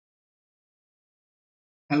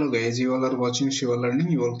Hello guys, you all are watching Shiva Learning.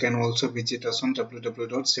 You all can also visit us on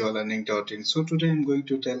www.shivalearning.in. So today I am going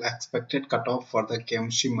to tell expected cutoff for the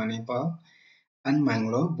KMC Manipal and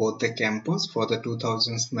Mangalore, both the campus for the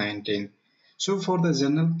 2019. So for the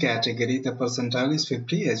general category, the percentile is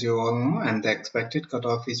 50 as you all know, and the expected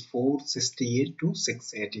cutoff is 468 to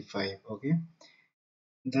 685. Okay.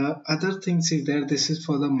 The other things is that this is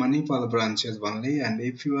for the Manipal branches only, and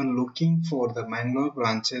if you are looking for the Mangalore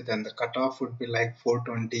branches, then the cutoff would be like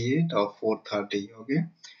 428 or 430. Okay,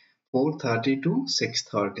 430 to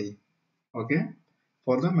 630. Okay,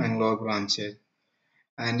 for the Mangalore branches.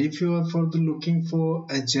 And if you are for the looking for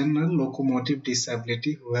a general locomotive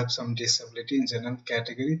disability who have some disability in general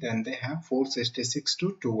category, then they have 466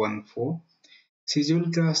 to 214.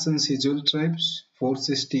 Scheduled castes and scheduled tribes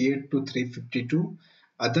 468 to 352.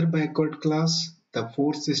 Other backward class the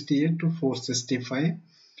 468 to 465.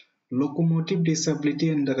 Locomotive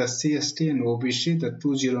disability under SC, ST and OBC the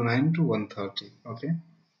 209 to 130. Okay.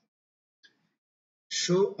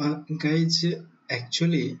 So guys,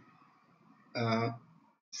 actually uh,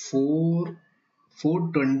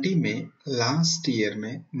 420 में last year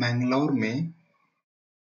में मैंगलोर में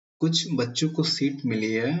कुछ बच्चों को seat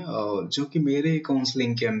मिली है जो कि मेरे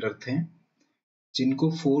काउंसलिंग के अंडर थे,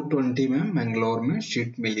 जिनको 420 में मैंगलोर में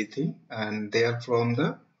सीट मिली थी, and they are from the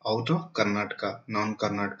out of Karnataka, non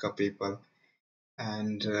Karnataka people,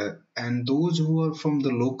 and those who are from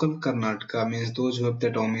the local Karnataka, means those who have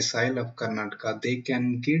the domicile of Karnataka, they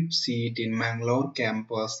can get seat in Mangalore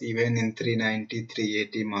campus even in 390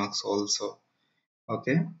 380 marks also.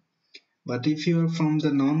 Okay, but if you are from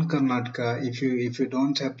the non-Karnataka, if you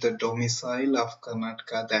don't have the domicile of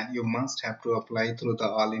Karnataka, then you must have to apply through the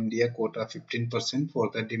All India quota 15%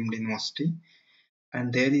 for the deemed university,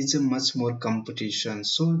 and there is a much more competition.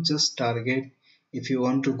 So just target, if you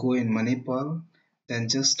want to go in Manipal, then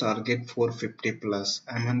just target 450 plus.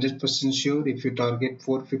 I'm 100% sure if you target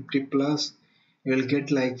 450 plus, you will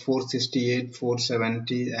get like 468,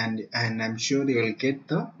 470, and I'm sure you will get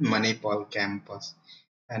the Manipal campus.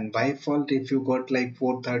 And by default, if you got like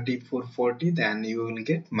 430, 440, then you will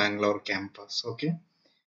get Mangalore campus. Okay.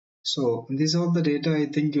 So these are the data. I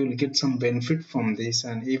think you will get some benefit from this.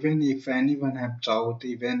 And even if anyone have doubt,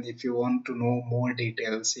 even if you want to know more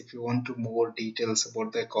details, if you want to more details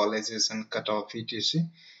about the colleges and cutoff etc.,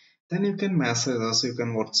 then you can message us, you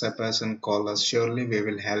can WhatsApp us and call us. Surely we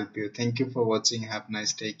will help you. Thank you for watching. Have a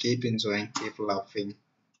nice day. Keep enjoying, keep laughing.